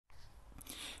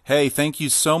Hey, thank you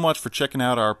so much for checking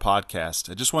out our podcast.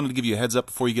 I just wanted to give you a heads up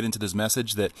before you get into this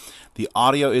message that the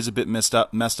audio is a bit messed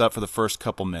up for the first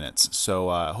couple minutes. So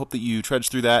I hope that you trudge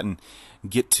through that and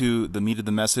get to the meat of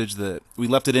the message. That we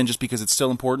left it in just because it's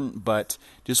still important, but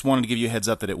just wanted to give you a heads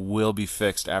up that it will be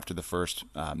fixed after the first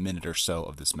minute or so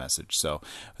of this message. So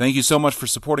thank you so much for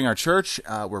supporting our church.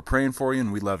 We're praying for you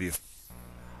and we love you.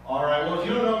 All right, well, if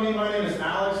you don't know me, my name is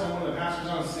Alex. I'm one of the pastors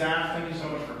on staff. Thank you so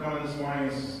much for coming this morning.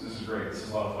 This is great. This is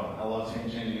a lot of fun. I love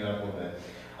changing it up a little bit.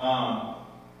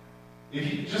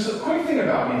 Just a quick thing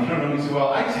about me, if you don't know me too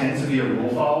well, I tend to be a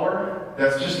rule follower.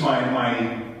 That's just my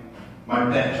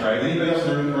bent, right? Anybody else in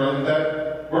the room relate with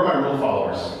that? Where are my rule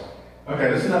followers? Okay,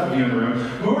 there's enough of you in the room.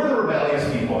 Who are the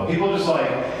rebellious people? People just like,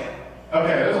 okay,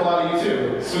 there's a lot of you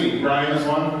too. Sweet. Brian, this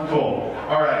one? Cool.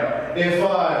 All right.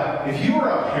 If you were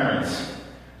a parent,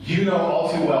 you know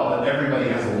all too well that everybody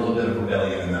has a little bit of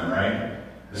rebellion in them, right?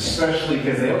 Especially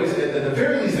because they always, at the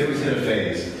very least, they always hit a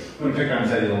phase. I'm going to pick on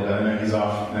Teddy a little bit. I know he's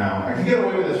off now. I can get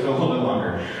away with this for a little bit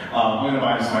longer. I'm going to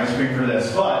buy him some ice cream for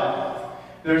this. But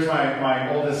there's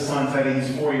my oldest son, Teddy. He's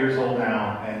 4 years old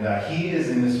now. And he is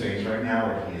in this phase right now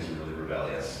where he is really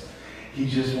rebellious. He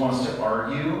just wants to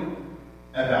argue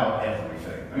about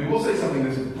everything. I mean, we'll say something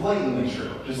that's blatantly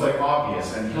true, just like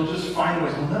obvious, and he'll just find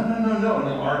ways, well, no, and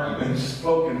he'll argue, and just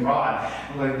poke and prod.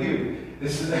 I'm like, dude,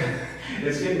 this is,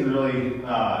 it's getting really,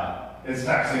 it's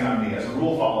taxing on me. As a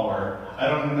rule follower, I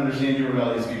don't understand you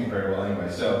rebellious people very well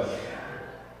anyway, so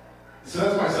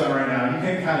that's my son right now. You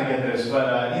can kind of get this,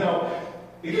 but,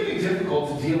 it can be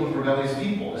difficult to deal with rebellious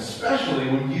people, especially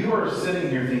when you are sitting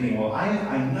here thinking, well,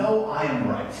 I know I am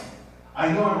right. I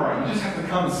know I'm right. You just have to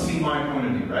come and see my point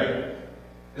of view, right?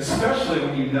 Especially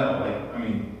when you know,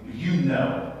 if you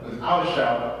know, without a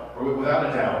shout, or without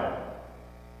a doubt,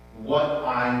 what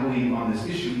I believe on this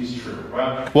issue is true,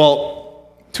 right? Well,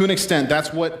 to an extent,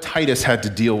 that's what Titus had to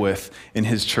deal with in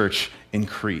his church in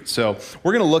Crete. So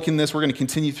we're going to look in this. We're going to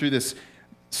continue through this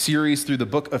series through the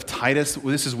book of Titus.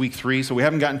 This is week 3, so we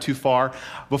haven't gotten too far.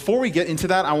 Before we get into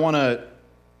that, I want to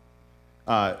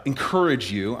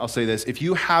encourage you, I'll say this, if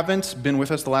you haven't been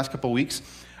with us the last couple of weeks,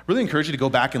 I really encourage you to go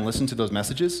back and listen to those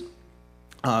messages.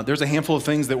 There's a handful of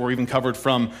things that were even covered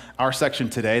from our section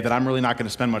today that I'm really not going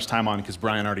to spend much time on because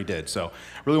Brian already did. So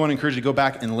I really want to encourage you to go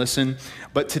back and listen.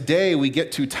 But today we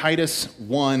get to Titus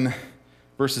 1,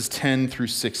 verses 10 through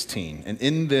 16. And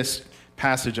in this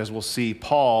passage, as we'll see,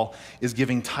 Paul is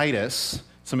giving Titus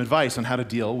some advice on how to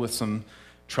deal with some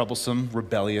troublesome,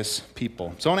 rebellious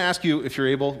people. So I want to ask you, if you're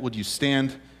able, would you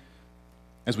stand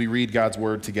as we read God's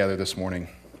word together this morning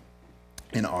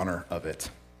in honor of it?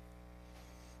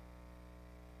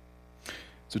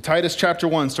 So Titus chapter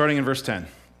 1, starting in verse 10.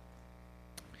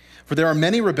 For there are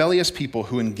many rebellious people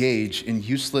who engage in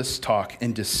useless talk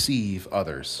and deceive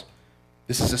others.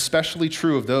 This is especially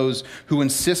true of those who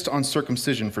insist on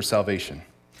circumcision for salvation.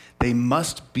 They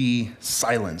must be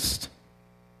silenced,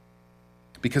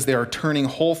 because they are turning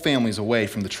whole families away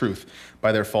from the truth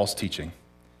by their false teaching.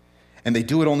 And they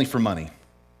do it only for money.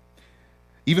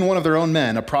 Even one of their own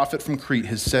men, a prophet from Crete,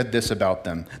 has said this about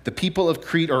them: the people of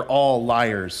Crete are all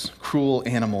liars, cruel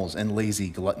animals, and lazy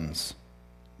gluttons.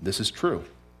 This is true.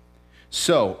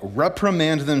 So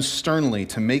reprimand them sternly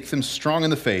to make them strong in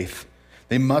the faith.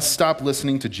 They must stop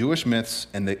listening to Jewish myths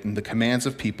and the commands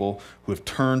of people who have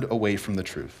turned away from the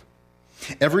truth.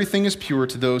 Everything is pure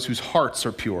to those whose hearts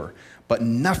are pure, but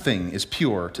nothing is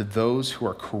pure to those who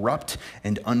are corrupt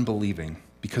and unbelieving,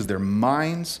 because their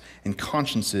minds and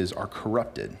consciences are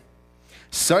corrupted.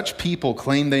 Such people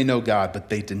claim they know God, but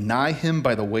they deny him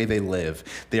by the way they live.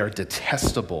 They are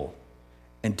detestable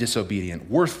and disobedient,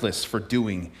 worthless for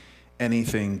doing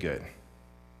anything good.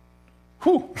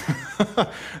 Whew. This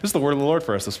is the word of the Lord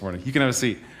for us this morning. You can have a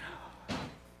seat.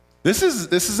 This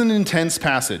is an intense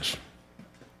passage.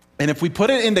 And if we put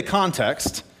it into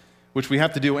context, which we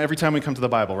have to do every time we come to the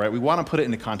Bible, right? We want to put it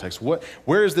into context.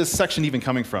 Where is this section even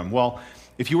coming from? Well,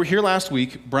 if you were here last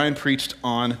week, Brian preached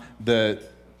on the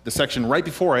section right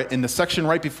before it. In the section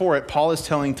right before it, Paul is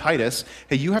telling Titus,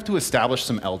 hey, you have to establish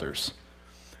some elders.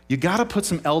 You got to put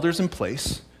some elders in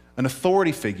place, an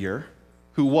authority figure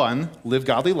who, 1, live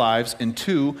godly lives, and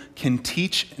 2, can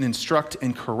teach and instruct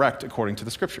and correct according to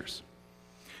the scriptures.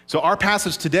 So our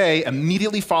passage today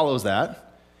immediately follows that.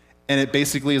 And it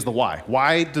basically is the why.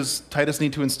 Why does Titus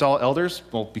need to install elders?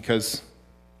 Well, because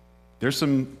there's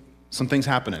some things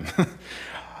happening.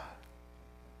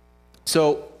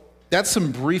 So that's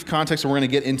some brief context, and we're going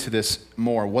to get into this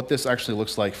more, what this actually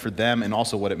looks like for them and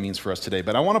also what it means for us today.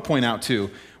 But I want to point out,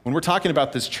 too, when we're talking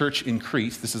about this church in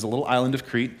Crete, this is a little island of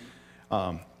Crete,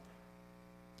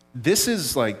 this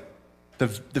is like the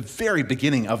very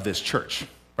beginning of this church.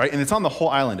 right? And it's on the whole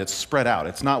island. It's spread out.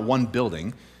 It's not one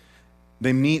building.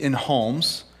 They meet in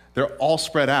homes. They're all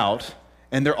spread out,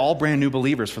 and they're all brand new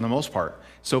believers for the most part.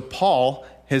 So Paul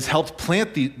has helped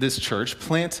plant this church,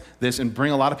 plant this, and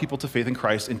bring a lot of people to faith in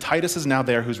Christ, and Titus is now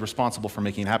there who's responsible for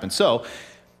making it happen. So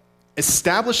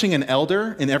establishing an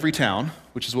elder in every town,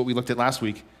 which is what we looked at last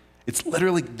week, it's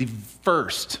literally the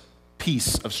first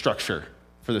piece of structure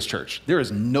for this church. There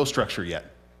is no structure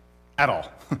yet, at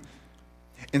all.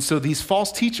 And so these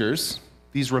false teachers,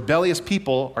 these rebellious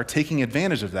people are taking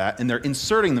advantage of that, and they're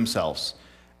inserting themselves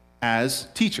as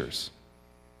teachers,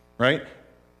 right?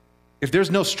 If there's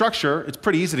no structure, it's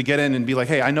pretty easy to get in and be like,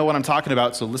 hey, I know what I'm talking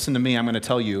about, so listen to me, I'm going to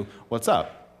tell you what's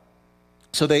up.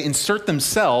 So they insert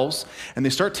themselves, and they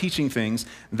start teaching things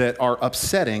that are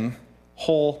upsetting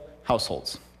whole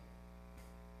households.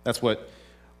 That's what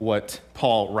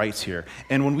Paul writes here.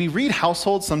 And when we read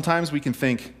households, sometimes we can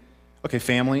think, okay,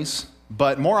 families,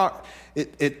 but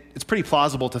it's pretty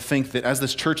plausible to think that as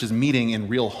this church is meeting in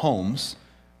real homes,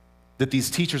 that these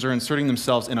teachers are inserting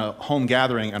themselves in a home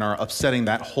gathering and are upsetting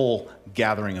that whole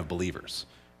gathering of believers,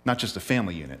 not just a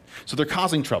family unit. So they're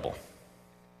causing trouble.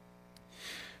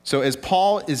 So as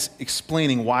Paul is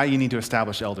explaining why you need to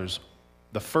establish elders,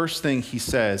 the first thing he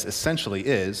says essentially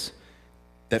is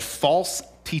that false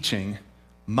teaching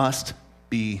must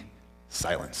be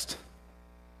silenced.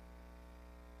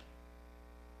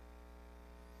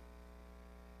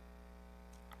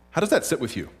 How does that sit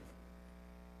with you?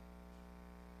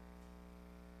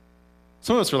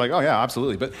 Some of us are like, oh yeah,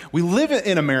 absolutely. But we live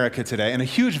in America today, and a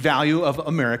huge value of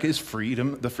America is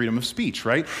freedom, the freedom of speech,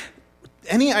 right?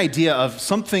 Any idea of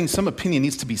something, some opinion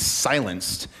needs to be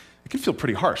silenced, it can feel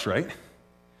pretty harsh, right?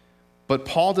 But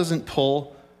Paul doesn't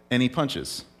pull any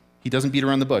punches. He doesn't beat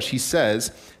around the bush. He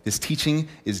says this teaching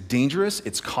is dangerous,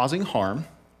 it's causing harm,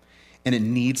 and it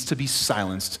needs to be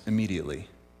silenced immediately.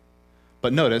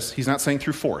 But notice, he's not saying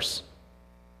through force.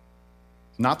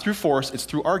 Not through force, it's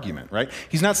through argument, right?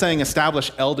 He's not saying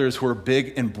establish elders who are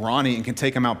big and brawny and can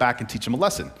take them out back and teach them a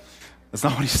lesson. That's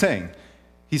not what he's saying.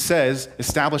 He says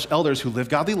establish elders who live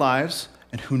godly lives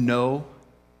and who know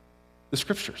the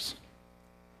scriptures.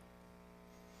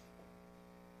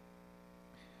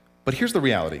 But here's the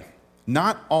reality.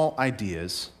 Not all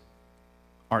ideas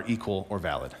are equal or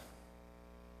valid.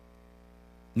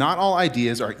 Not all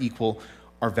ideas are equal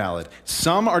or valid.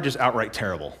 Some are just outright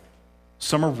terrible.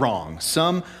 Some are wrong.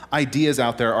 Some ideas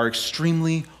out there are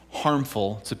extremely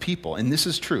harmful to people. And this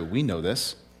is true. We know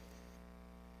this.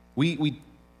 We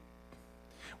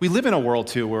live in a world,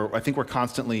 too, where I think we're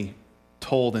constantly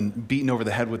told and beaten over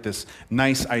the head with this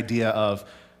nice idea of,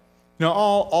 you know,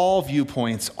 all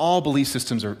viewpoints, all belief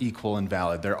systems are equal and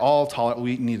valid. They're all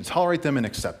we need to tolerate them and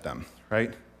accept them,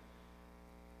 right?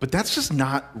 But that's just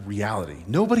not reality.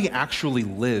 Nobody actually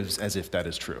lives as if that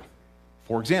is true.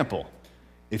 For example,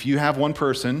 if you have one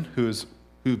person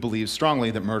who believes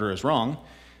strongly that murder is wrong,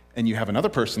 and you have another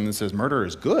person that says murder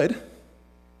is good,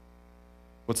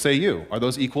 what say you? Are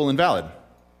those equal and valid?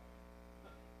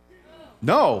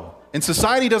 No. And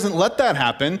society doesn't let that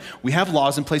happen. We have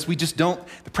laws in place. We just don't,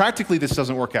 practically this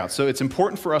doesn't work out. So it's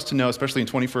important for us to know, especially in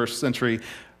 21st century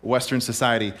Western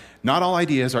society, not all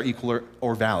ideas are equal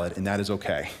or valid, and that is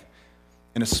okay.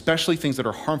 And especially things that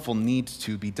are harmful need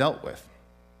to be dealt with.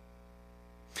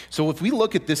 So if we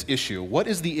look at this issue, what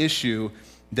is the issue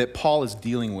that Paul is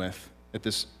dealing with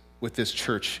this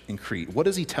church in Crete? What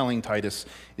is he telling Titus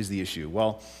is the issue?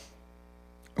 Well,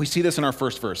 we see this in our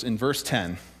first verse. In verse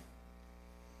 10,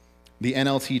 the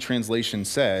NLT translation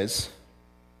says,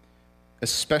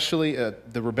 especially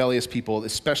the rebellious people,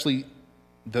 especially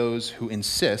those who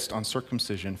insist on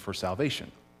circumcision for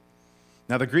salvation.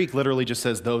 Now, the Greek literally just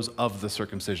says those of the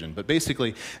circumcision. But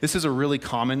basically, this is a really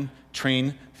common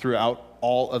train throughout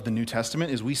all of the New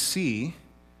Testament, is we see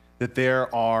that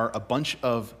there are a bunch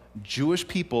of Jewish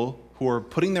people who are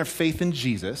putting their faith in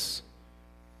Jesus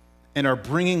and are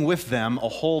bringing with them a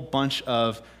whole bunch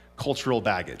of cultural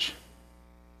baggage.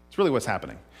 It's really what's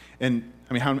happening. And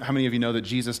I mean, how many of you know that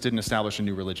Jesus didn't establish a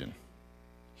new religion?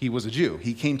 He was a Jew.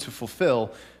 He came to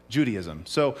fulfill Judaism.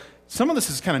 So some of this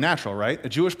is kind of natural, right? A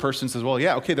Jewish person says, well,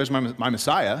 yeah, okay, there's my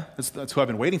Messiah. That's who I've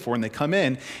been waiting for. And they come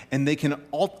in, and they can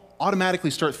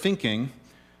automatically start thinking,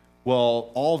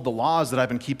 well, all of the laws that I've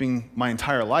been keeping my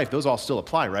entire life, those all still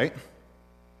apply, right?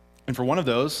 And for one of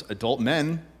those, adult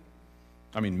men,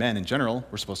 men in general,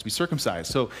 were supposed to be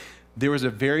circumcised. So there was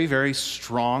a very, very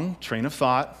strong train of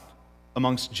thought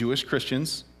amongst Jewish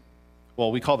Christians.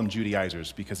 Well, we call them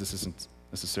Judaizers because this isn't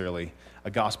necessarily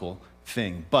a gospel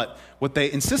thing. But what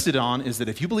they insisted on is that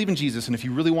if you believe in Jesus and if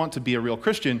you really want to be a real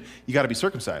Christian, you got to be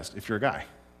circumcised if you're a guy.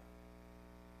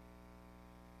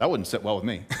 That wouldn't sit well with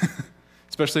me.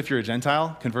 especially if you're a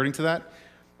Gentile converting to that.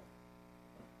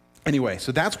 Anyway,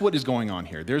 so that's what is going on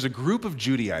here. There's a group of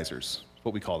Judaizers,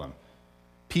 what we call them.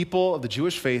 People of the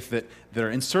Jewish faith that are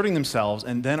inserting themselves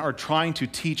and then are trying to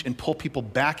teach and pull people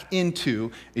back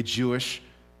into a Jewish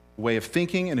way of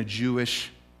thinking and a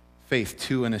Jewish faith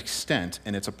to an extent,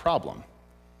 and it's a problem.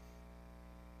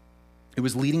 It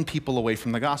was leading people away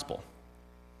from the gospel.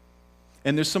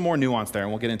 And there's some more nuance there,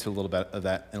 and we'll get into a little bit of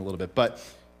that in a little bit. But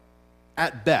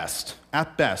at best,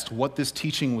 what this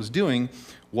teaching was doing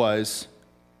was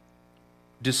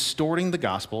distorting the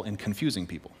gospel and confusing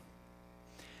people.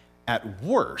 At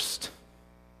worst,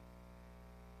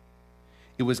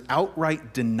 it was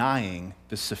outright denying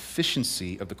the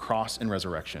sufficiency of the cross and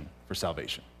resurrection for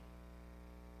salvation.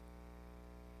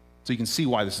 So you can see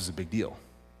why this is a big deal.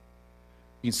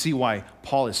 You can see why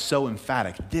Paul is so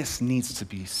emphatic. This needs to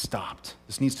be stopped.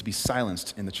 This needs to be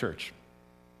silenced in the church.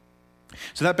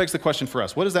 So that begs the question for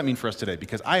us. What does that mean for us today?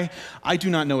 Because I do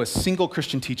not know a single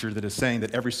Christian teacher that is saying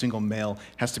that every single male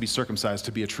has to be circumcised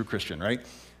to be a true Christian, right?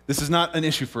 This is not an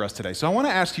issue for us today. So I want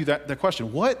to ask you that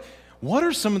question. What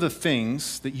are some of the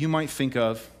things that you might think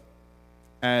of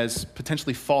as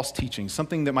potentially false teaching,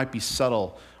 something that might be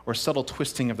subtle or subtle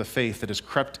twisting of the faith that has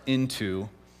crept into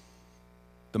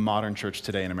the modern church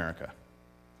today in America?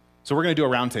 So we're going to do a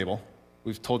round table.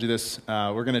 We've told you this.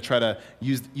 We're going to try to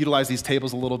utilize these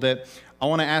tables a little bit. I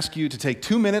want to ask you to take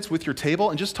 2 minutes with your table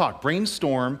and just talk,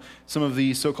 brainstorm some of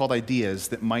the so-called ideas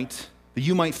that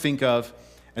you might think of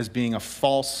as being a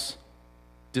false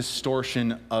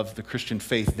distortion of the Christian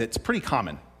faith that's pretty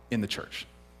common in the church.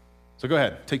 So go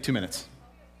ahead, take 2 minutes.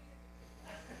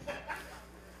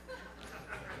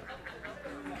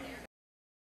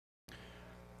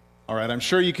 All right, I'm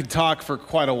sure you could talk for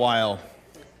quite a while,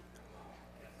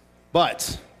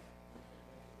 but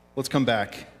let's come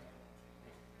back.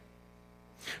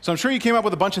 So I'm sure you came up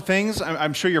with a bunch of things.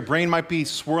 I'm sure your brain might be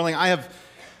swirling.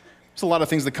 There's a lot of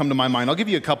things that come to my mind. I'll give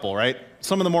you a couple, right?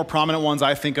 Some of the more prominent ones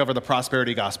I think of are the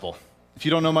prosperity gospel. If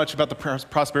you don't know much about the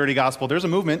prosperity gospel, there's a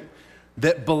movement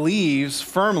that believes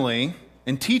firmly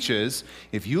and teaches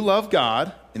if you love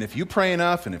God and if you pray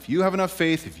enough and if you have enough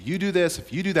faith, if you do this,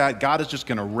 if you do that, God is just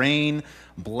going to rain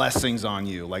blessings on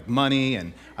you, like money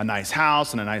and a nice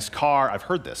house and a nice car. I've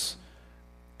heard this.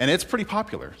 And it's pretty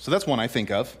popular. So that's one I think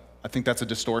of. I think that's a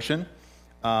distortion.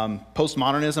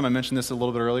 Postmodernism, I mentioned this a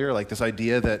little bit earlier, like this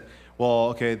idea that, well,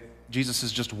 okay, Jesus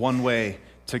is just one way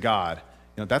to God.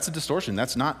 That's a distortion.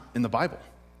 That's not in the Bible.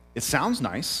 It sounds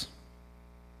nice.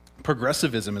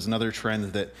 Progressivism is another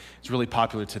trend that is really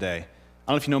popular today.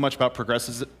 I don't know if you know much about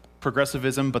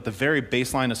progressivism, but the very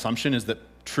baseline assumption is that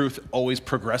truth always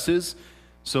progresses.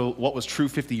 So what was true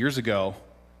 50 years ago,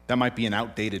 that might be an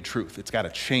outdated truth. It's got to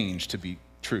change to be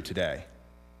true today.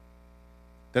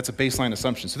 That's a baseline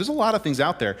assumption. So there's a lot of things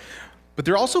out there, but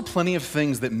there are also plenty of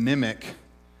things that mimic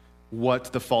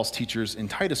what the false teachers in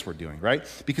Titus were doing, right?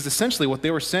 Because essentially what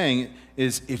they were saying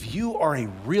is if you are a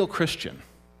real Christian,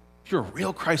 if you're a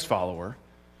real Christ follower,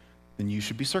 then you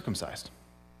should be circumcised.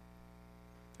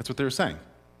 That's what they were saying.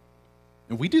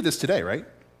 And we do this today, right?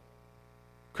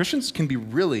 Christians can be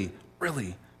really,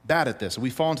 really bad at this. We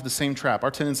fall into the same trap.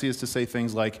 Our tendency is to say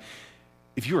things like,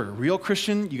 if you're a real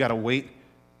Christian, you got to wait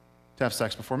to have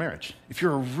sex before marriage. If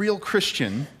you're a real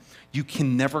Christian, you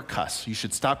can never cuss. You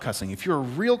should stop cussing. If you're a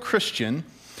real Christian,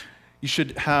 you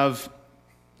should have,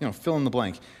 fill in the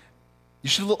blank. You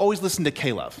should always listen to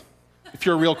K-Love. If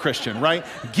you're a real Christian, right?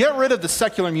 Get rid of the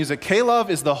secular music.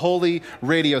 K-Love is the holy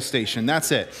radio station.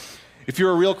 That's it. If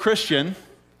you're a real Christian,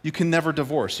 you can never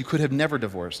divorce. You could have never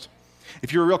divorced.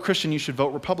 If you're a real Christian, you should vote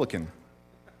Republican.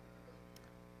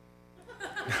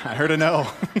 I heard a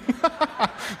no.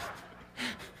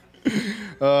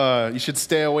 You should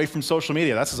stay away from social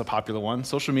media. That's a popular one.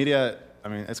 Social media,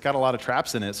 it's got a lot of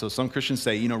traps in it. So some Christians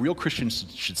say, real Christians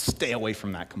should stay away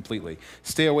from that completely.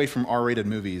 Stay away from R-rated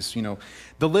movies.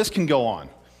 The list can go on.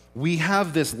 We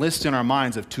have this list in our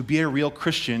minds of to be a real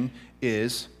Christian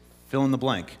is fill in the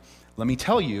blank. Let me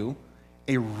tell you,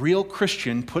 a real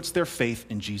Christian puts their faith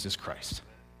in Jesus Christ.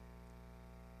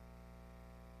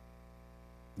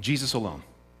 Jesus alone.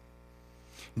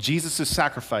 Jesus'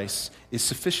 sacrifice is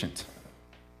sufficient.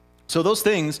 So those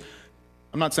things,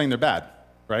 I'm not saying they're bad,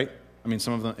 right?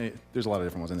 Some of them, there's a lot of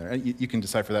different ones in there. You can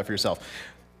decipher that for yourself.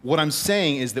 What I'm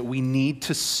saying is that we need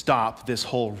to stop this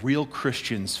whole real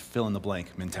Christians fill in the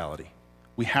blank mentality.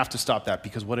 We have to stop that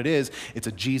because what it is, it's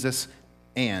a Jesus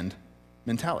and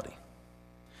mentality.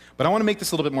 But I want to make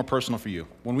this a little bit more personal for you.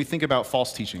 When we think about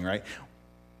false teaching, right?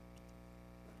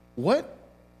 What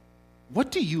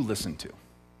do you listen to?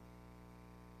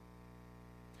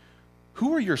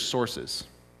 Who are your sources?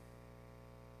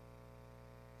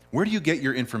 Where do you get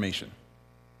your information?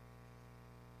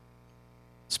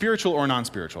 Spiritual or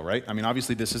non-spiritual, right? I mean,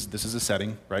 obviously this is a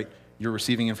setting, right? You're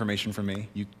receiving information from me.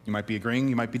 You might be agreeing,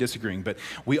 you might be disagreeing, but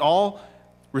we all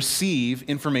receive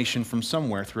information from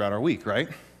somewhere throughout our week, right?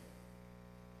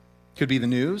 Could be the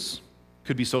news,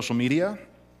 could be social media,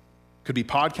 could be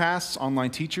podcasts,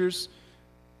 online teachers.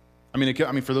 I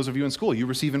mean, for those of you in school, you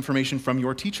receive information from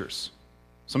your teachers.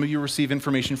 Some of you receive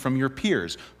information from your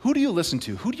peers. Who do you listen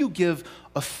to? Who do you give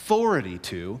authority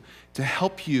to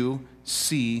help you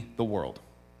see the world?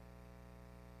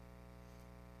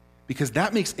 Because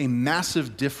that makes a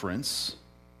massive difference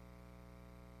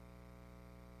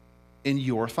in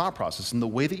your thought process, in the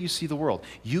way that you see the world.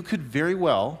 You could very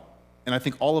well, and I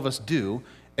think all of us do,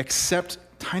 accept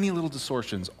tiny little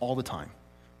distortions all the time.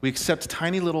 We accept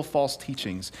tiny little false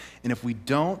teachings, and if we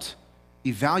don't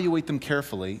evaluate them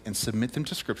carefully and submit them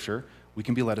to Scripture, we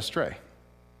can be led astray.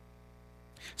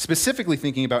 Specifically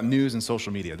thinking about news and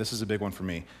social media, this is a big one for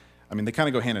me. I mean, they kind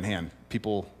of go hand in hand.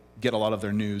 People get a lot of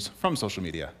their news from social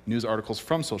media, news articles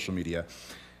from social media.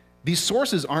 These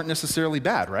sources aren't necessarily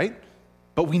bad, right?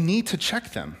 But we need to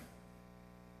check them.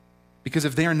 Because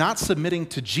if they are not submitting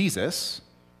to Jesus,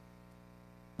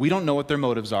 we don't know what their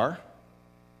motives are.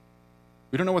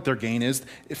 We don't know what their gain is.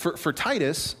 For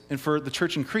Titus and for the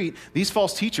church in Crete, these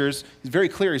false teachers, he's very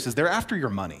clear. He says, they're after your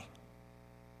money.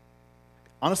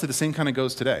 Honestly, the same kind of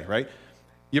goes today, right?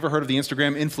 You ever heard of the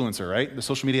Instagram influencer, right? The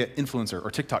social media influencer,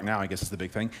 or TikTok now, I guess is the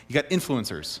big thing. You got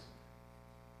influencers.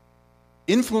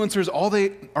 Influencers, all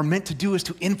they are meant to do is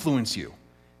to influence you.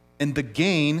 And the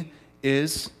gain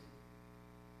is,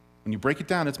 when you break it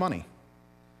down, it's money.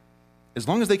 As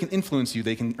long as they can influence you,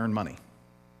 they can earn money.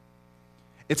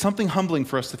 It's something humbling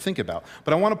for us to think about.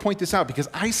 But I want to point this out because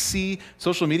I see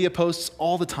social media posts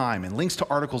all the time and links to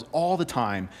articles all the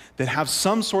time that have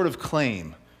some sort of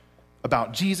claim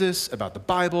about Jesus, about the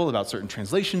Bible, about certain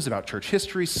translations, about church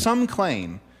history, some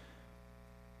claim.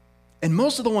 And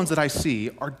most of the ones that I see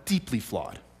are deeply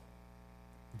flawed.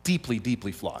 Deeply,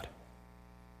 deeply flawed.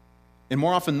 And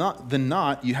more often than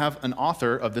not, you have an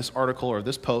author of this article or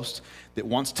this post that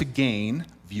wants to gain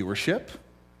viewership.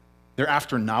 They're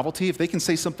after novelty. If they can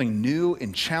say something new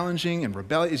and challenging and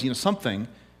rebellious, something,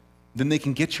 then they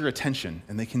can get your attention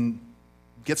and they can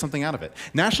get something out of it.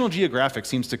 National Geographic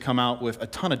seems to come out with a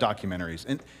ton of documentaries.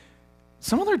 And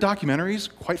some of their documentaries,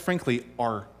 quite frankly,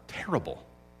 are terrible.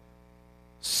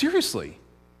 Seriously.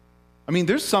 I mean,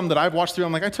 there's some that I've watched through.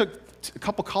 I'm like, I took a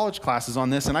couple college classes on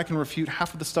this, and I can refute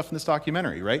half of the stuff in this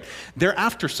documentary, right? They're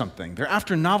after something. They're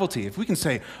after novelty. If we can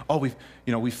say, oh,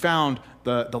 we found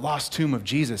the lost tomb of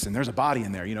Jesus, and there's a body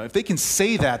in there. If they can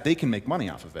say that, they can make money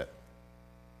off of it.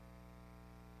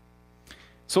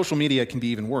 Social media can be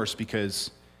even worse because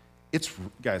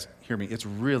guys, hear me, it's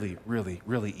really, really,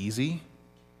 really easy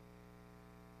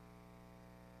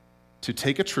to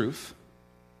take a truth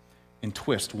and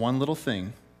twist one little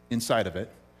thing inside of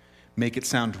it, make it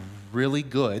sound really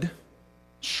good,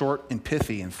 short and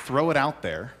pithy, and throw it out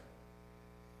there,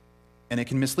 and it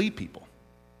can mislead people.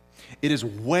 It is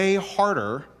way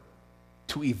harder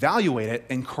to evaluate it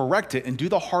and correct it and do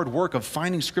the hard work of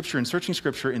finding Scripture and searching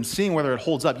Scripture and seeing whether it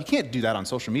holds up. You can't do that on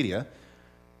social media.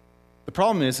 The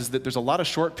problem is that there's a lot of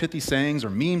short, pithy sayings or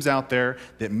memes out there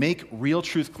that make real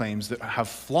truth claims that have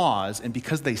flaws, and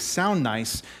because they sound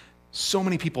nice, so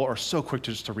many people are so quick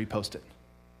to just to repost it.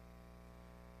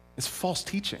 It's false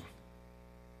teaching.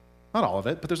 Not all of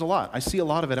it, but there's a lot. I see a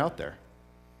lot of it out there.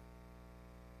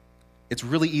 It's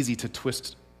really easy to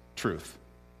twist truth.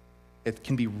 It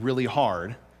can be really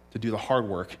hard to do the hard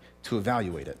work to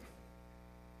evaluate it.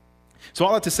 So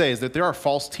all I have to say is that there are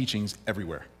false teachings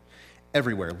everywhere.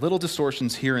 Everywhere. Little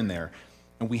distortions here and there.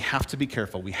 And we have to be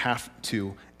careful. We have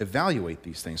to evaluate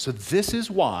these things. So this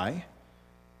is why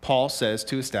Paul says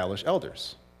to establish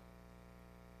elders.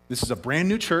 This is a brand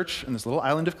new church in this little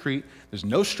island of Crete. There's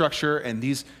no structure, and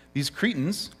these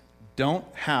Cretans don't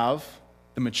have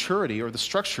the maturity or the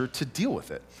structure to deal with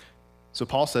it. So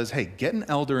Paul says, hey, get an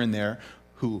elder in there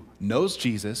who knows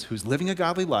Jesus, who's living a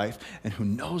godly life, and who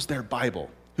knows their Bible,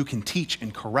 who can teach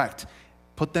and correct.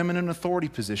 Put them in an authority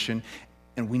position,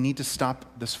 and we need to stop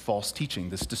this false teaching,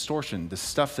 this distortion, this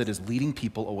stuff that is leading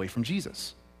people away from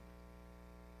Jesus.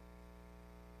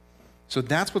 So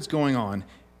that's what's going on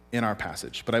in our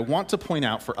passage. But I want to point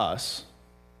out for us,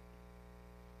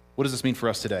 what does this mean for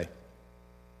us today?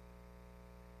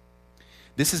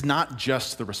 This is not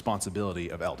just the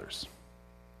responsibility of elders.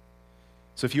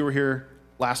 So if you were here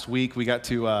last week, we got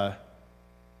to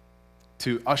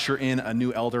usher in a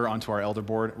new elder onto our elder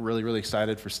board. Really, really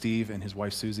excited for Steve and his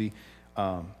wife, Susie.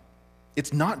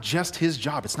 It's not just his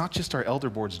job. It's not just our elder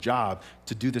board's job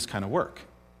to do this kind of work.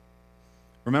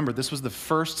 Remember, this was the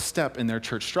first step in their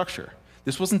church structure.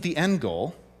 This wasn't the end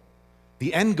goal.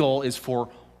 The end goal is for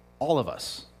all of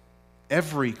us,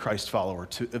 every Christ follower,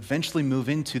 to eventually move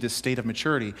into this state of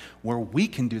maturity where we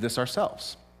can do this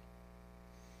ourselves.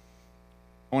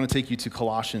 I want to take you to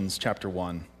Colossians chapter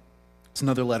 1. It's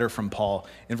another letter from Paul.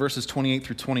 In verses 28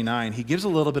 through 29, he gives a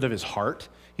little bit of his heart.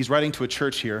 He's writing to a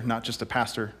church here, not just a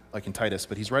pastor like in Titus,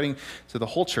 but he's writing to the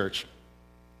whole church.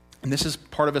 And this is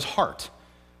part of his heart.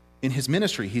 In his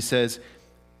ministry, he says,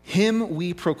 "Him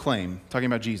we proclaim," talking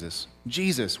about Jesus.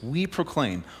 "Jesus we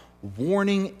proclaim,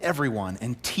 warning everyone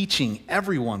and teaching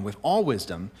everyone with all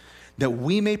wisdom, that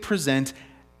we may present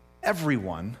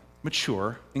everyone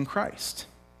mature in Christ.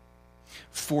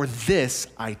 For this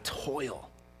I toil,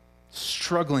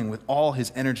 struggling with all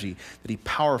his energy that he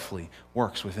powerfully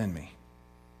works within me."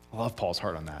 I love Paul's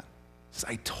heart on that. He says,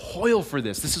 I toil for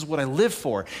this. This is what I live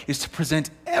for, is to present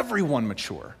everyone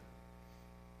mature.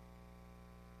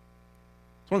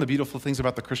 It's one of the beautiful things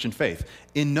about the Christian faith.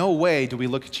 In no way do we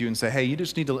look at you and say, hey, you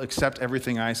just need to accept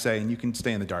everything I say and you can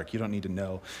stay in the dark. You don't need to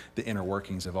know the inner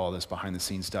workings of all this behind the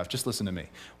scenes stuff. Just listen to me.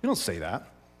 We don't say that.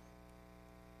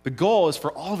 The goal is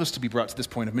for all of us to be brought to this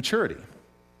point of maturity.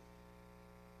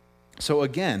 So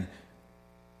again,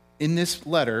 in this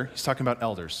letter, he's talking about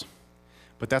elders.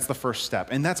 But that's the first step.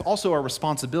 And that's also a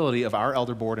responsibility of our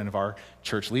elder board and of our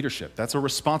church leadership. That's a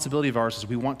responsibility of ours, is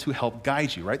we want to help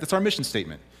guide you, right? That's our mission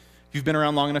statement. If you've been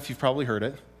around long enough, you've probably heard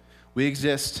it. We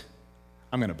exist,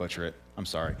 I'm going to butcher it, I'm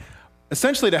sorry,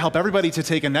 essentially to help everybody to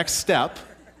take a next step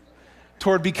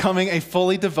toward becoming a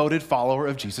fully devoted follower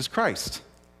of Jesus Christ.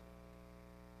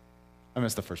 I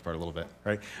missed the first part a little bit,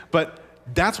 right? But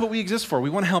that's what we exist for. We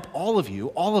want to help all of you,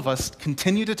 all of us,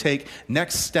 continue to take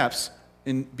next steps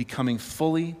in becoming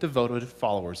fully devoted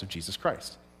followers of Jesus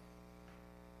Christ.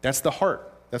 That's the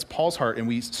heart. That's Paul's heart, and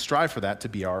we strive for that to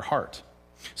be our heart.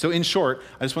 So in short,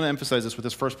 I just want to emphasize this with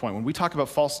this first point. When we talk about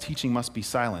false teaching must be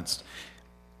silenced,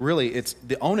 really,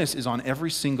 the onus is on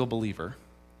every single believer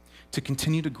to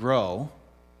continue to grow,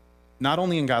 not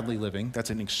only in godly living, that's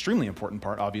an extremely important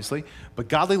part, obviously, but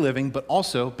godly living, but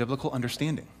also biblical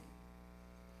understanding.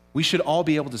 We should all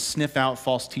be able to sniff out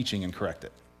false teaching and correct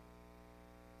it.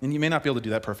 And you may not be able to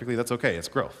do that perfectly. That's okay. It's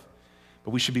growth.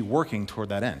 But we should be working toward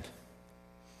that end.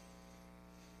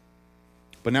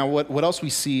 But now what else we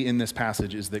see in this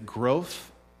passage is that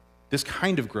growth, this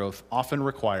kind of growth, often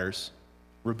requires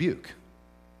rebuke.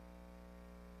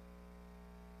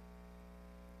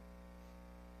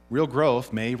 Real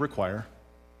growth may require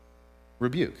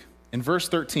rebuke. In verse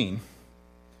 13,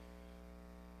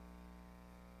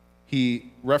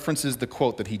 he references the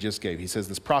quote that he just gave. He says,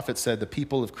 this prophet said, the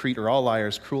people of Crete are all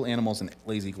liars, cruel animals, and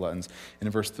lazy gluttons. And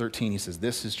in verse 13, he says,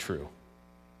 this is true.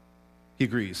 He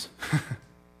agrees.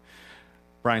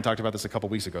 Brian talked about this a couple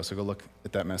weeks ago, so go look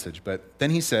at that message. But then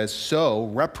he says, so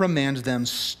reprimand them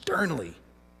sternly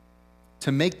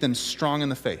to make them strong in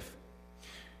the faith.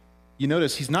 You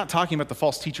notice he's not talking about the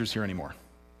false teachers here anymore.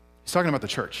 He's talking about the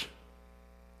church.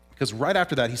 Because right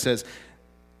after that, he says,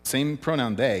 same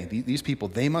pronoun they, these people,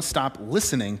 they must stop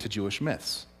listening to Jewish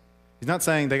myths. He's not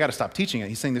saying they got to stop teaching it.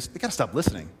 He's saying this, they got to stop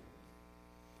listening.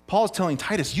 Paul is telling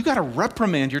Titus, you got to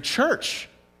reprimand your church.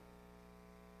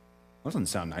 That doesn't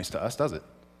sound nice to us, does it?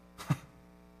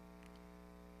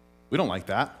 We don't like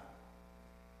that.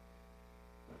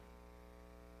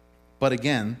 But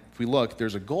again, if we look,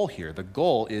 there's a goal here. The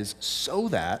goal is so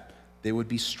that they would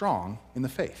be strong in the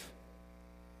faith.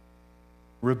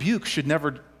 Rebuke should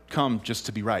never come just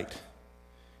to be right.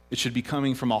 It should be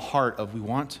coming from a heart of, we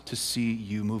want to see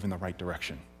you move in the right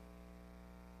direction.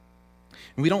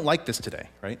 And we don't like this today,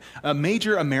 right? A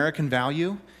major American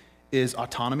value is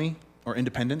autonomy or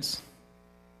independence.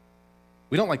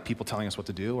 We don't like people telling us what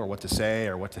to do or what to say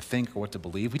or what to think or what to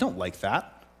believe. We don't like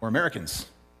that. We're Americans.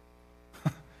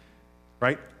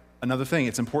 Right? Another thing,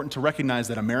 it's important to recognize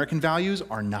that American values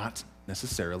are not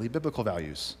necessarily biblical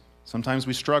values. Sometimes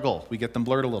we struggle. We get them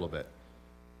blurred a little bit.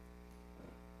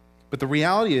 But the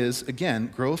reality is,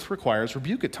 again, growth requires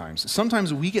rebuke at times.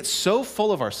 Sometimes we get so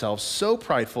full of ourselves, so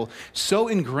prideful, so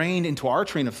ingrained into our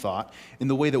train of thought in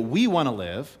the way that we want to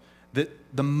live, that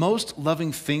the most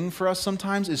loving thing for us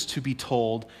sometimes is to be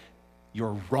told,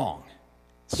 you're wrong.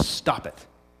 Stop it.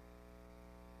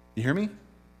 You hear me?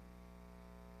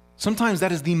 Sometimes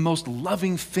that is the most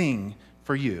loving thing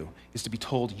for you, is to be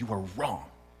told you are wrong.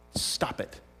 Stop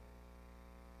it.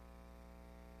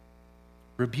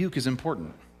 Rebuke is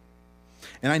important.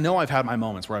 And I know I've had my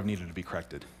moments where I've needed to be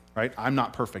corrected, right? I'm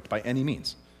not perfect by any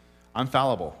means. I'm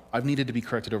fallible. I've needed to be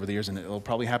corrected over the years, and it'll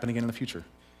probably happen again in the future.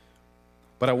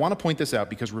 But I want to point this out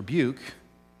because rebuke,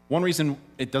 one reason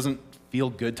it doesn't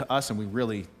feel good to us, and we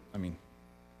really,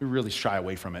 we really shy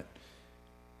away from it,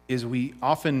 is we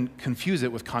often confuse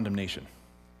it with condemnation.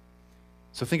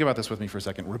 So think about this with me for a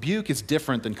second. Rebuke is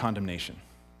different than condemnation.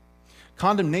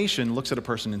 Condemnation looks at a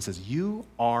person and says, you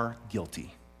are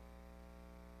guilty.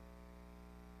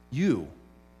 You,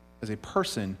 as a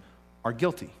person, are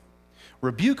guilty.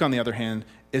 Rebuke, on the other hand,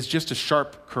 is just a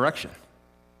sharp correction,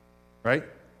 right?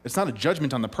 It's not a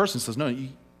judgment on the person. It says, no,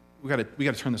 we got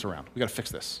to turn this around. We got to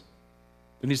fix this.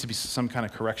 There needs to be some kind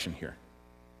of correction here.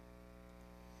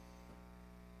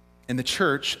 In the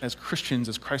church, as Christians,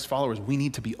 as Christ followers, we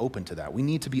need to be open to that. We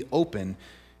need to be open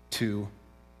to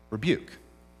rebuke.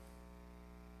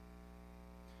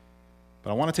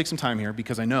 But I want to take some time here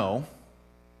because I know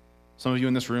some of you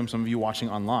in this room, some of you watching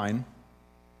online,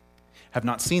 have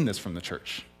not seen this from the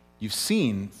church. You've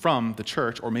seen from the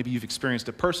church, or maybe you've experienced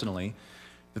it personally,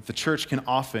 that the church can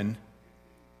often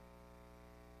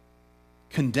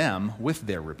condemn with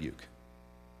their rebuke.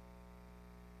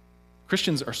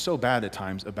 Christians are so bad at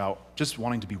times about just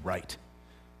wanting to be right.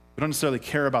 We don't necessarily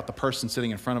care about the person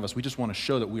sitting in front of us. We just want to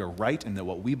show that we are right and that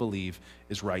what we believe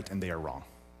is right and they are wrong.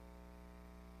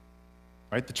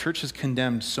 Right? The church has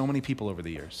condemned so many people over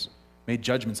the years, made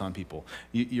judgments on people.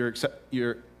 You're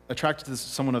attracted to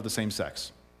someone of the same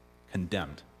sex,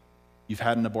 condemned. You've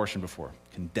had an abortion before,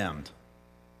 condemned.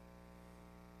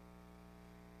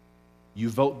 You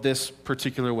vote this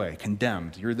particular way,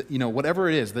 condemned. Whatever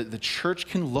it is, the church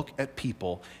can look at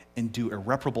people and do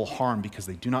irreparable harm because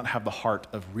they do not have the heart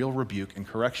of real rebuke and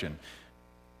correction.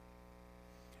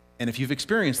 And if you've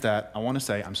experienced that, I want to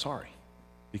say, I'm sorry,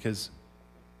 because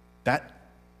that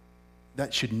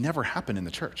should never happen in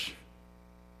the church.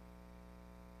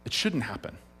 It shouldn't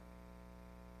happen.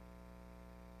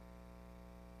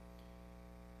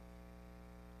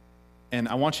 And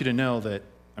I want you to know that,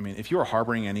 if you are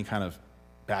harboring any kind of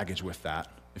baggage with that,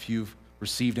 if you've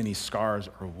received any scars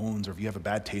or wounds, or if you have a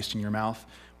bad taste in your mouth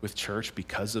with church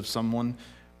because of someone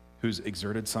who's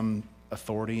exerted some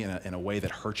authority in a way that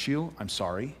hurts you, I'm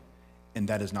sorry, and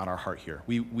that is not our heart here.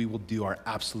 We will do our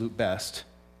absolute best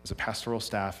as a pastoral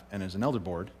staff and as an elder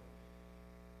board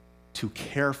to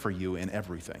care for you in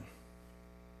everything,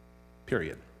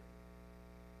 period.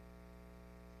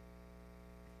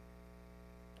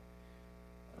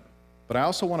 But I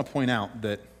also want to point out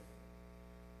that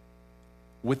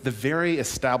with the very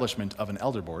establishment of an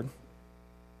elder board,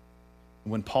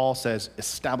 when Paul says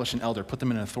establish an elder, put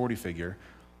them in an authority figure,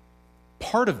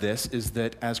 part of this is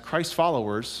that as Christ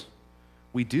followers,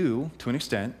 we do, to an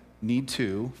extent, need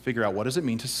to figure out what does it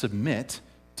mean to submit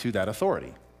to that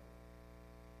authority.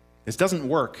 This doesn't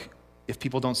work if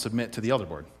people don't submit to the elder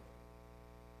board.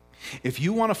 If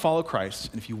you want to follow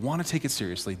Christ, and if you want to take it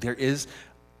seriously, there is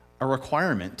a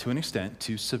requirement, to an extent,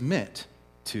 to submit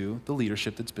to the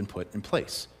leadership that's been put in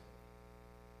place.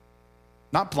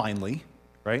 Not blindly,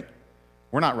 right?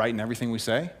 We're not right in everything we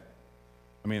say.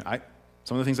 Some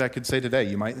of the things I could say today,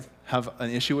 you might have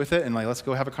an issue with it, and let's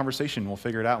go have a conversation. We'll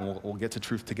figure it out, and we'll get to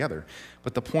truth together.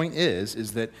 But the point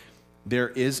is that there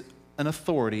is an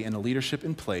authority and a leadership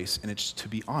in place, and it's to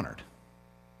be honored.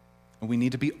 And we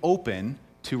need to be open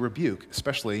to rebuke,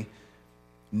 especially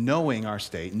knowing our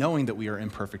state, knowing that we are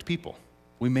imperfect people.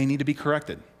 We may need to be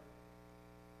corrected.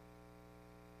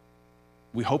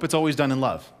 We hope it's always done in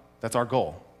love. That's our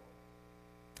goal.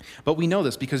 But we know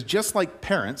this because just like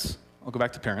parents, I'll go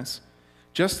back to parents,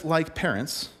 just like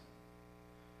parents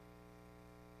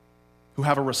who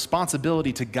have a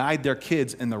responsibility to guide their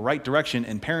kids in the right direction,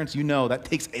 and parents, that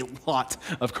takes a lot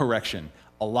of correction,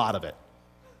 a lot of it.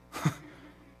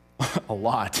 A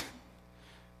lot.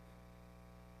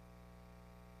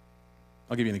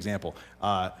 I'll give you an example.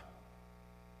 I'll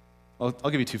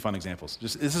give you two fun examples.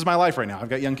 This is my life right now. I've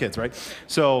got young kids, right?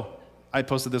 So I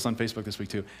posted this on Facebook this week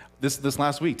too. This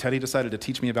last week, Teddy decided to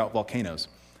teach me about volcanoes.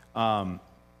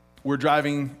 We're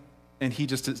driving, and he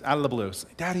just is out of the blue. He's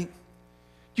like, Daddy,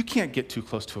 you can't get too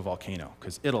close to a volcano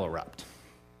because it'll erupt. I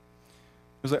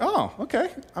was like, oh, okay.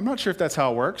 I'm not sure if that's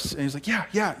how it works. And he's like,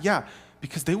 yeah,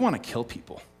 because they want to kill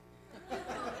people.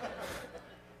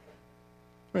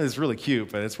 It's really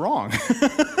cute, but it's wrong.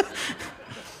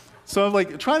 So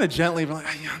I'm trying to gently be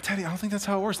Teddy, I don't think that's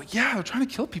how it works. Yeah, they're trying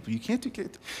to kill people. You can't do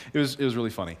it. It was really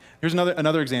funny. Here's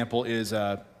another example is,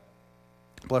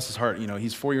 bless his heart,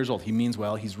 he's 4 years old. He means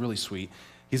well. He's really sweet.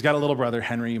 He's got a little brother,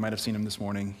 Henry. You might have seen him this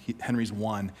morning. Henry's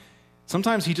 1.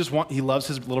 Sometimes he loves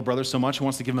his little brother so much he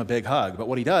wants to give him a big hug. But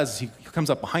what he does is he comes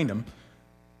up behind him,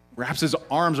 wraps his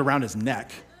arms around his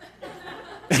neck,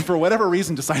 and for whatever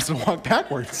reason decides to walk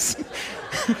backwards.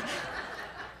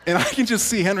 And I can just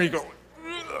see Henry go,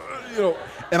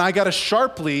 and I got to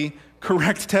sharply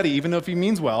correct Teddy, even though if he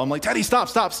means well. I'm like, Teddy,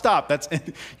 stop.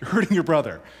 You're hurting your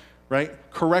brother,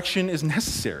 right? Correction is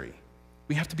necessary.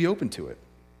 We have to be open to it.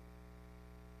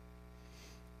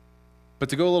 But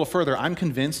to go a little further, I'm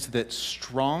convinced that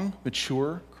strong,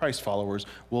 mature Christ followers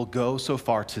will go so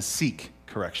far to seek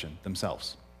correction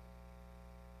themselves.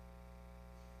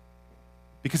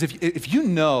 Because if you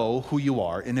know who you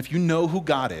are, and if you know who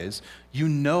God is, you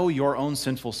know your own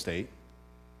sinful state,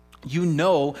 you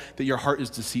know that your heart is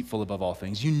deceitful above all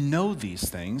things, you know these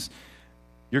things,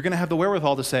 you're going to have the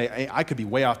wherewithal to say, hey, I could be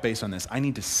way off base on this. I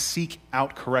need to seek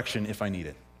out correction if I need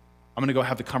it. I'm going to go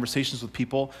have the conversations with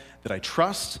people that I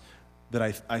trust,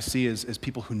 that I see as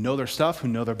people who know their stuff, who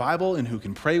know their Bible, and who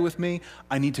can pray with me.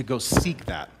 I need to go seek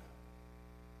that.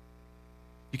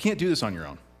 You can't do this on your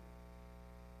own.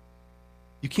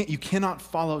 You cannot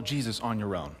follow Jesus on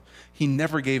your own. He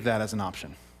never gave that as an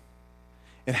option.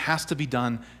 It has to be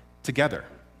done together.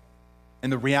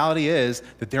 And the reality is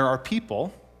that there are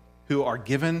people who are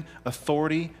given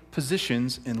authority,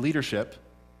 positions in leadership,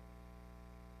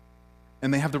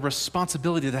 and they have the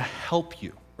responsibility to help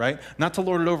you, right? Not to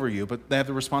lord it over you, but they have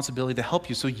the responsibility to help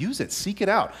you. So use it, seek it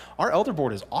out. Our elder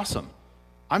board is awesome.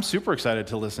 I'm super excited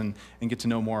to listen and get to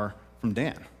know more from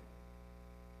Dan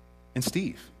and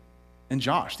Steve and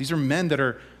Josh. These are men that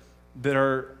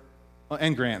are,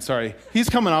 and Grant, sorry. He's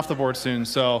coming off the board soon,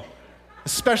 so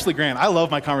especially Grant. I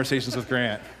love my conversations with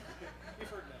Grant.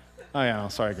 Oh yeah,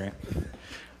 sorry, Grant.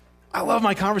 I love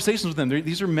my conversations with them.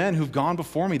 These are men who've gone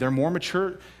before me. They're more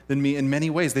mature than me in many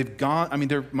ways.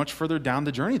 They're much further down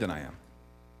the journey than I am.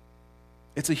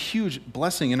 It's a huge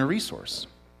blessing and a resource.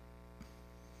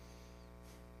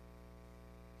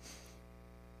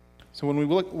 So when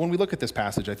we look at this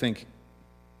passage, I think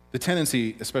the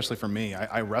tendency, especially for me,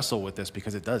 I wrestle with this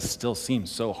because it does still seem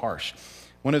so harsh.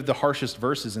 One of the harshest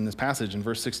verses in this passage, in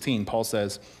verse 16, Paul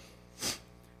says,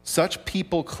 "Such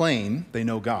people claim they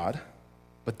know God,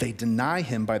 but they deny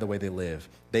him by the way they live.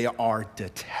 They are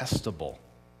detestable."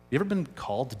 You ever been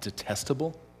called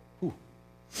detestable? Ooh.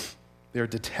 They are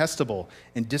detestable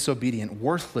and disobedient,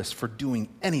 worthless for doing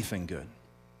anything good.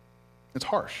 It's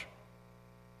harsh.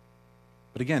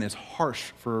 But again, it's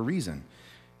harsh for a reason.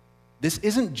 This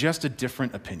isn't just a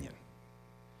different opinion.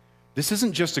 This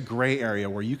isn't just a gray area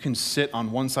where you can sit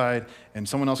on one side and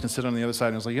someone else can sit on the other side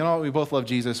and it's like, we both love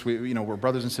Jesus. We're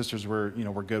brothers and sisters. We're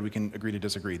good. We can agree to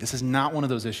disagree. This is not one of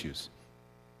those issues.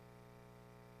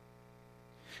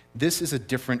 This is a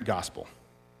different gospel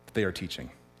that they are teaching,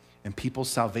 and people's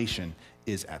salvation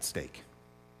is at stake.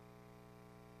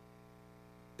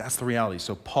 That's the reality.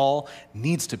 So Paul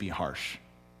needs to be harsh.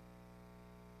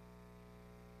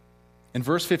 And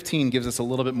verse 15 gives us a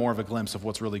little bit more of a glimpse of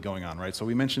what's really going on, right? So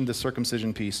we mentioned the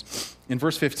circumcision piece. In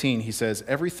verse 15, he says,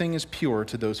 "Everything is pure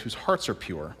to those whose hearts are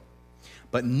pure,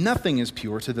 but nothing is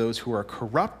pure to those who are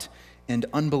corrupt and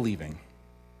unbelieving,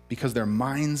 because their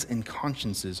minds and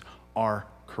consciences are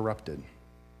corrupted."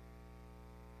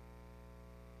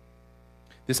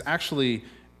 This actually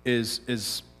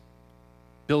is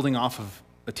building off of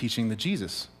a teaching that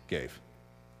Jesus gave.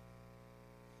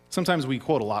 Sometimes we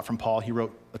quote a lot from Paul. He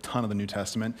wrote a ton of the New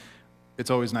Testament.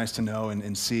 It's always nice to know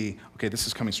and see, okay, this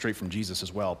is coming straight from Jesus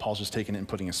as well. Paul's just taking it and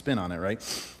putting a spin on it, right?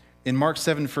 In Mark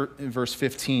 7, verse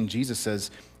 15, Jesus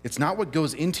says, "It's not what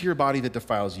goes into your body that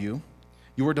defiles you.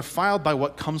 You are defiled by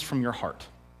what comes from your heart."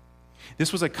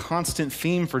 This was a constant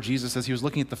theme for Jesus as he was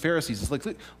looking at the Pharisees. It's like,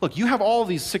 look, you have all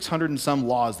these 600 and some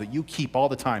laws that you keep all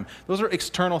the time. Those are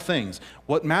external things.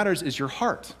 What matters is your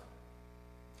heart.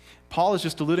 Paul is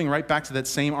just alluding right back to that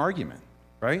same argument,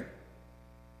 right?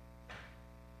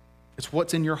 It's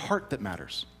what's in your heart that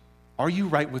matters. Are you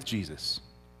right with Jesus?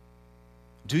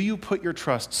 Do you put your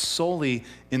trust solely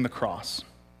in the cross?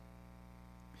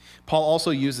 Paul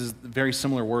also uses very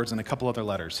similar words in a couple other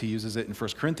letters. He uses it in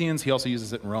 1 Corinthians. He also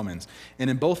uses it in Romans. And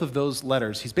in both of those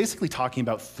letters, he's basically talking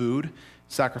about food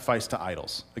sacrificed to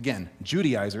idols. Again,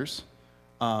 Judaizers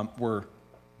were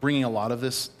bringing a lot of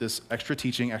this extra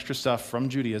teaching, extra stuff from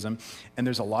Judaism, and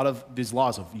there's a lot of these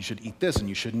laws of you should eat this and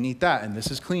you shouldn't eat that, and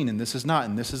this is clean and this is not,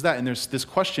 and this is that. And there's this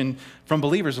question from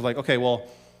believers of like, okay, well,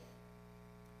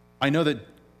 I know that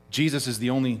Jesus is the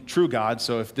only true God,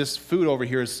 so if this food over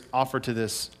here is offered to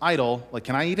this idol, like,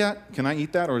 can I eat that? Can I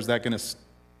eat that, or is that going to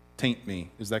taint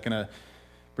me? Is that going to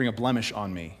bring a blemish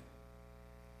on me?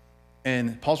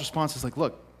 And Paul's response is like,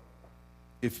 look,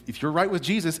 if you're right with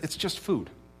Jesus, it's just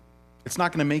food. It's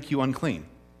not going to make you unclean.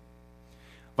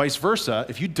 Vice versa,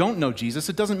 if you don't know Jesus,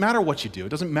 it doesn't matter what you do. It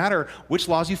doesn't matter which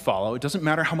laws you follow. It doesn't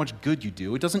matter how much good you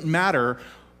do. It doesn't matter.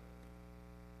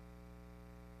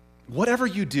 Whatever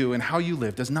you do and how you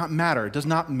live does not matter. It does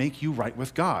not make you right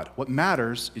with God. What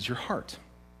matters is your heart.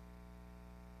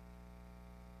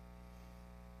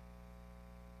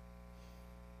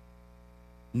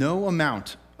 No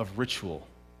amount of ritual,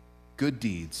 good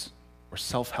deeds, or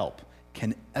self-help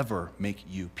can ever make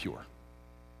you pure.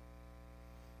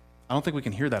 I don't think we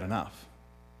can hear that enough.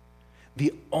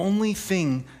 The only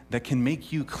thing that can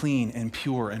make you clean and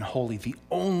pure and holy, the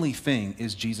only thing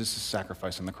is Jesus'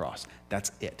 sacrifice on the cross.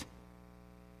 That's it.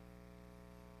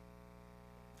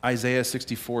 Isaiah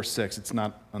 64:6, it's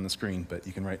not on the screen, but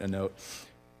you can write a note.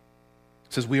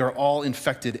 It says, we are all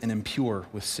infected and impure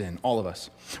with sin, all of us.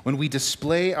 When we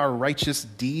display our righteous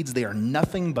deeds, they are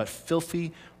nothing but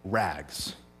filthy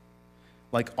rags.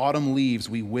 Like autumn leaves,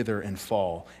 we wither and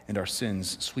fall, and our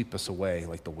sins sweep us away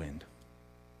like the wind.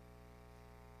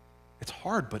 It's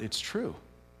hard, but it's true.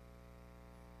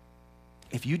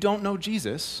 If you don't know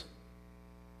Jesus,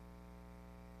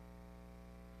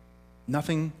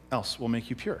 nothing else will make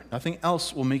you pure. Nothing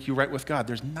else will make you right with God.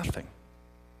 There's nothing.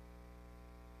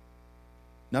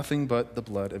 Nothing but the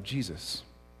blood of Jesus.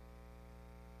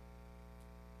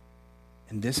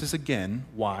 And this is, again,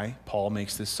 why Paul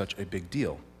makes this such a big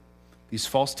deal. These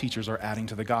false teachers are adding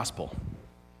to the gospel.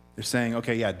 They're saying,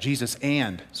 okay, yeah, Jesus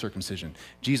and circumcision,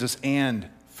 Jesus and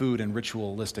food and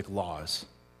ritualistic laws.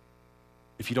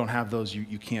 If you don't have those,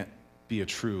 you can't be a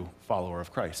true follower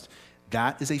of Christ.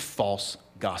 That is a false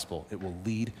gospel. It will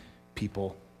lead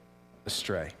people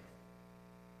astray.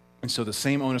 And so the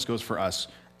same onus goes for us.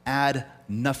 Add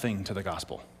nothing to the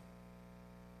gospel.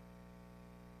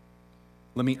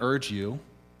 Let me urge you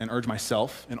and urge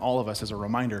myself and all of us as a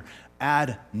reminder,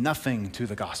 add nothing to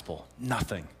the gospel.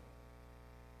 Nothing.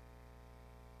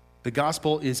 The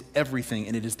gospel is everything,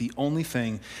 and it is the only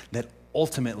thing that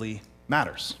ultimately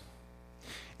matters.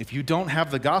 If you don't have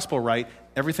the gospel right,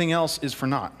 everything else is for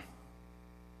naught.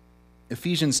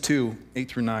 Ephesians 2,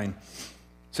 8-9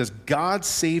 says, God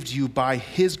saved you by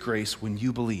his grace when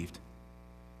you believed.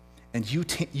 And you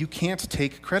can't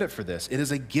take credit for this. It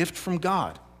is a gift from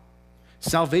God.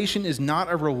 Salvation is not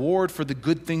a reward for the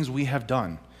good things we have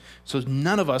done. So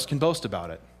none of us can boast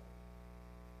about it.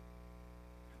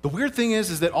 The weird thing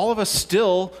is that all of us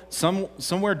still,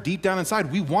 somewhere deep down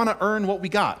inside, we want to earn what we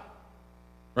got,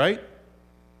 right?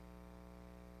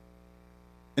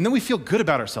 And then we feel good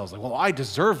about ourselves, like, well, I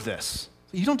deserve this.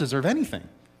 You don't deserve anything.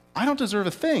 I don't deserve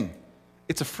a thing.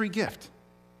 It's a free gift.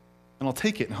 And I'll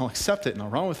take it, and I'll accept it, and I'll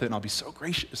run with it, and I'll be so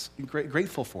gracious and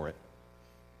grateful for it.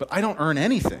 But I don't earn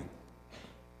anything.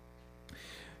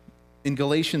 In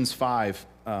Galatians 5,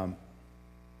 the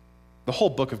whole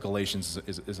book of Galatians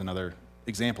is another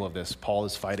example of this. Paul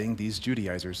is fighting these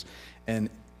Judaizers.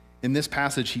 And in this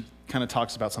passage, he kind of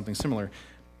talks about something similar.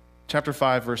 Chapter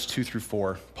 5, verse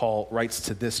 2-4, Paul writes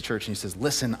to this church and he says,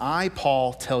 listen, I,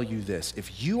 Paul, tell you this.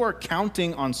 If you are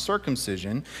counting on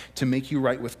circumcision to make you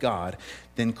right with God,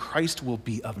 then Christ will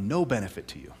be of no benefit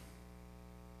to you.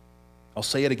 I'll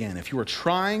say it again. If you are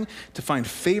trying to find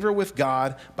favor with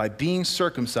God by being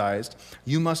circumcised,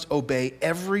 you must obey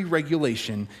every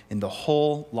regulation in the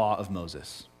whole law of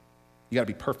Moses. You got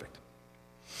to be perfect.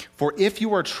 For if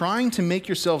you are trying to make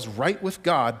yourselves right with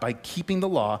God by keeping the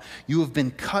law, you have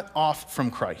been cut off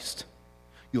from Christ.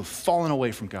 You have fallen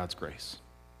away from God's grace.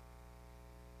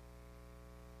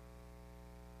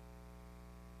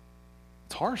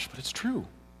 It's harsh, but it's true.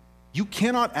 You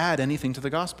cannot add anything to the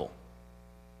gospel.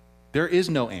 There is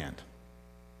no and.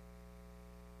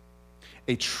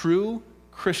 A true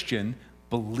Christian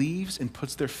believes and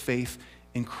puts their faith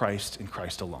in Christ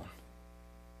alone.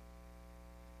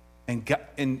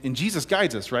 And Jesus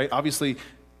guides us, right? Obviously,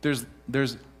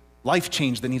 there's life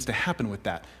change that needs to happen with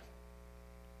that.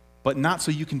 But not so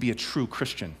you can be a true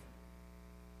Christian.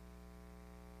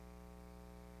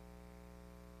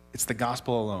 It's the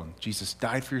gospel alone. Jesus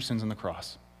died for your sins on the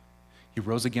cross. He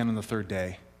rose again on the third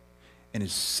day and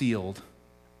has sealed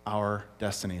our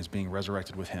destiny as being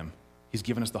resurrected with him. He's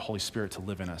given us the Holy Spirit to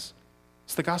live in us.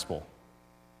 It's the gospel.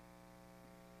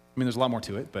 I mean, there's a lot more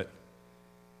to it, but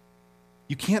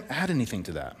you can't add anything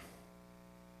to that.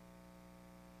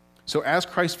 So as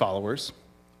Christ followers,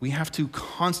 we have to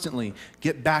constantly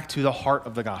get back to the heart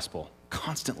of the gospel.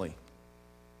 Constantly.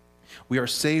 We are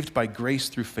saved by grace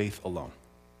through faith alone.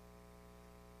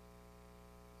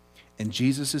 And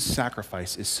Jesus'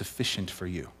 sacrifice is sufficient for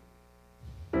you.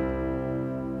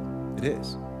 It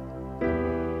is.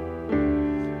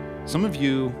 Some of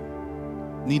you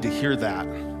need to hear that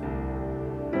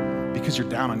because you're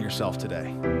down on yourself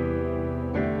today.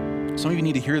 Some of you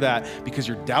need to hear that because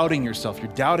you're doubting yourself.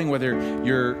 You're doubting whether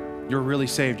you're really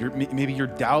saved. Maybe you're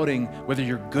doubting whether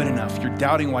you're good enough. You're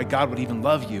doubting why God would even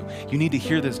love you. You need to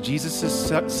hear this.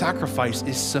 Jesus' sacrifice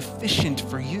is sufficient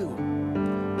for you.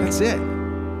 That's it.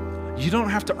 You don't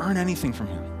have to earn anything from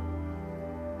him.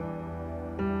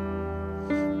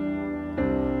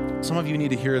 Some of you need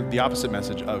to hear the opposite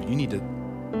message of you need to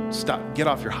stop, get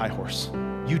off your high horse.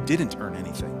 You didn't earn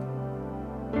anything.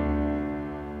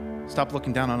 Stop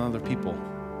looking down on other people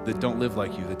that don't live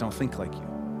like you, that don't think like you.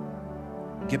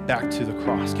 Get back to the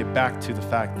cross. Get back to the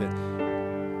fact that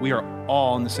we are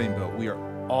all in the same boat. We are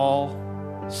all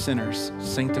sinners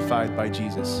sanctified by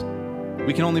Jesus.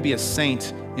 We can only be a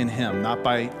saint in him, not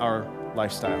by our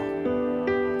lifestyle.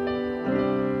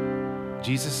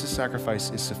 Jesus'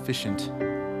 sacrifice is sufficient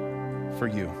for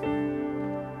you.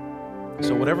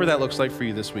 So whatever that looks like for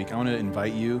you this week, I want to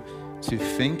invite you to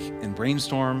think and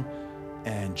brainstorm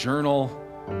and journal,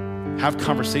 have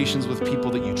conversations with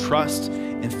people that you trust,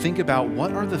 and think about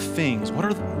what are the things, what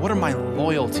are my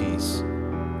loyalties?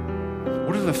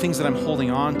 What are the things that I'm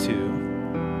holding on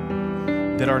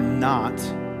to that are not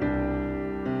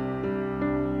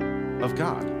of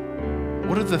God?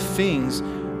 What are the things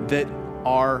that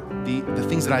are the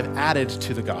things that I've added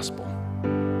to the gospel?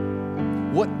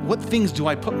 What things do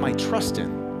I put my trust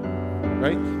in,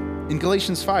 right? In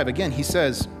Galatians 5, again, he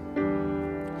says,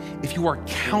 if you are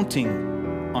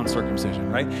counting on circumcision,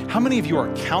 right? How many of you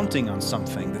are counting on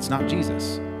something that's not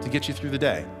Jesus to get you through the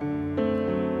day?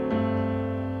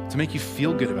 To make you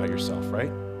feel good about yourself, right?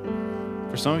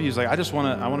 For some of you, it's like, I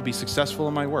want to be successful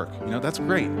in my work. That's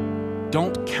great.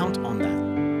 Don't count on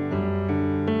that.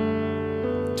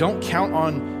 Don't count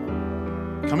on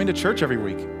coming to church every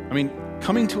week.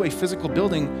 Coming to a physical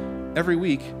building every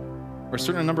week or a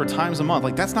certain number of times a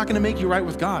month, that's not going to make you right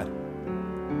with God.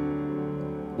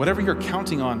 Whatever you're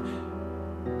counting on,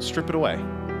 strip it away.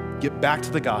 Get back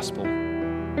to the gospel.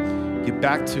 Get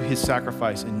back to his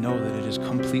sacrifice and know that it is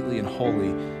completely and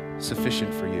wholly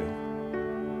sufficient for you.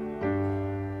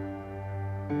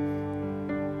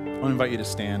 I want to invite you to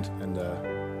stand, and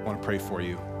I want to pray for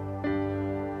you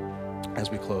as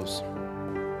we close.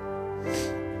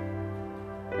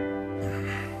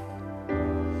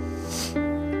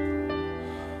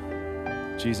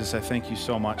 Jesus, I thank you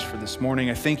so much for this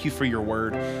morning. I thank you for your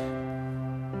word.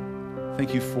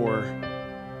 Thank you for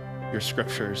your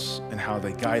scriptures and how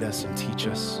they guide us and teach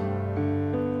us.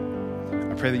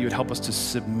 I pray that you would help us to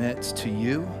submit to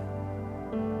you,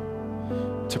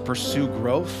 to pursue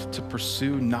growth, to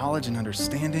pursue knowledge and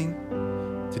understanding,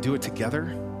 to do it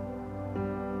together.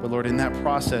 But Lord, in that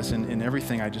process and in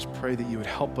everything, I just pray that you would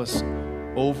help us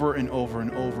over and over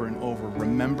and over and over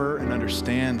remember and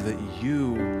understand that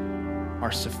you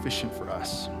are sufficient for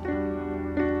us.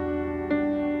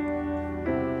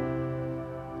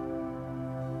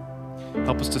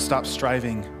 Help us to stop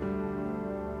striving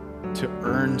to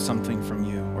earn something from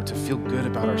you or to feel good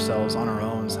about ourselves on our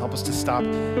own. Help us to stop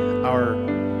our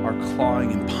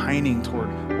clawing and pining toward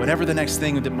whatever the next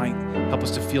thing that might help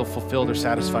us to feel fulfilled or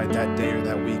satisfied that day or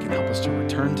that week, and help us to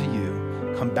return to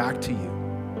you, come back to you,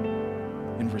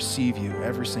 and receive you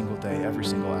every single day, every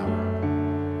single hour.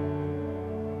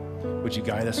 Would you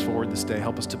guide us forward this day?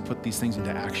 Help us to put these things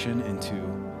into action and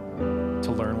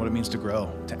to learn what it means to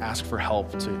grow, to ask for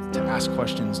help, to ask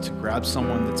questions, to grab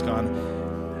someone that's gone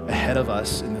ahead of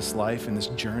us in this life, in this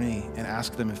journey, and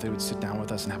ask them if they would sit down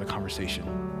with us and have a conversation.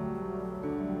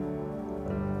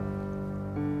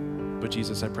 But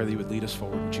Jesus, I pray that you would lead us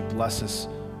forward. Would you bless us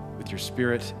with your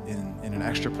spirit in an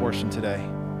extra portion today?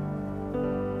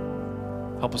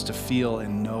 Help us to feel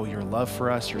and know your love for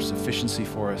us, your sufficiency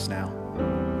for us now.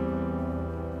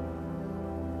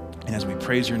 And as we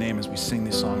praise your name, as we sing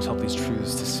these songs, help these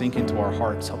truths to sink into our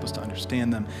hearts. Help us to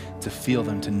understand them, to feel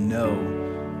them, to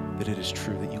know that it is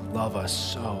true, that you love us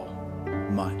so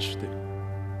much, that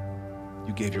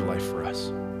you gave your life for us.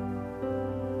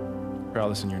 I pray all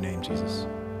this in your name, Jesus.